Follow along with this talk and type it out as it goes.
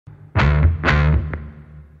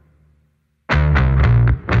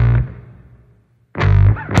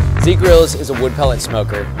Zgrills is a wood pellet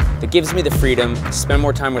smoker that gives me the freedom to spend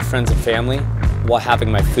more time with friends and family while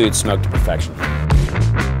having my food smoked to perfection.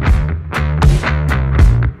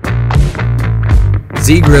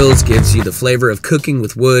 Zgrills gives you the flavor of cooking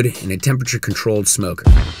with wood in a temperature-controlled smoker.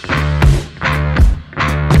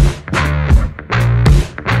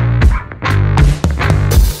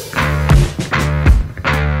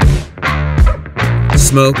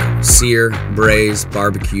 Smoke, sear, braise,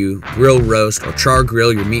 barbecue, grill, roast, or char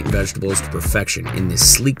grill your meat and vegetables to perfection in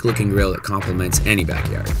this sleek-looking grill that complements any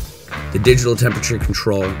backyard. The digital temperature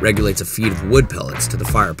control regulates a feed of wood pellets to the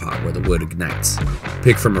fire pot where the wood ignites.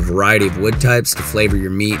 Pick from a variety of wood types to flavor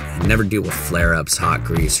your meat and never deal with flare-ups, hot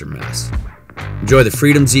grease, or mess. Enjoy the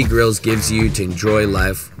freedom Zgrills gives you to enjoy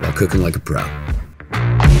life while cooking like a pro.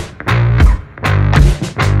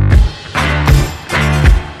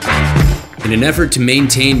 In an effort to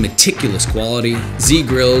maintain meticulous quality,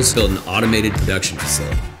 Zgrills built an automated production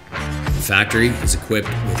facility. The factory is equipped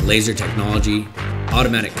with laser technology,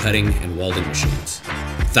 automatic cutting, and welding machines.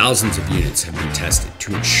 Thousands of units have been tested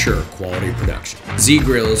to ensure quality production.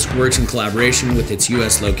 Zgrills works in collaboration with its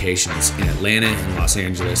U.S. locations in Atlanta and Los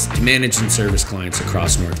Angeles to manage and service clients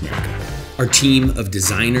across North America. Our team of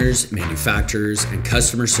designers, manufacturers, and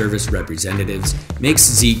customer service representatives makes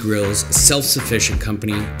Zgrills a self-sufficient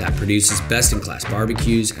company that produces best-in-class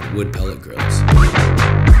barbecues and wood pellet grills.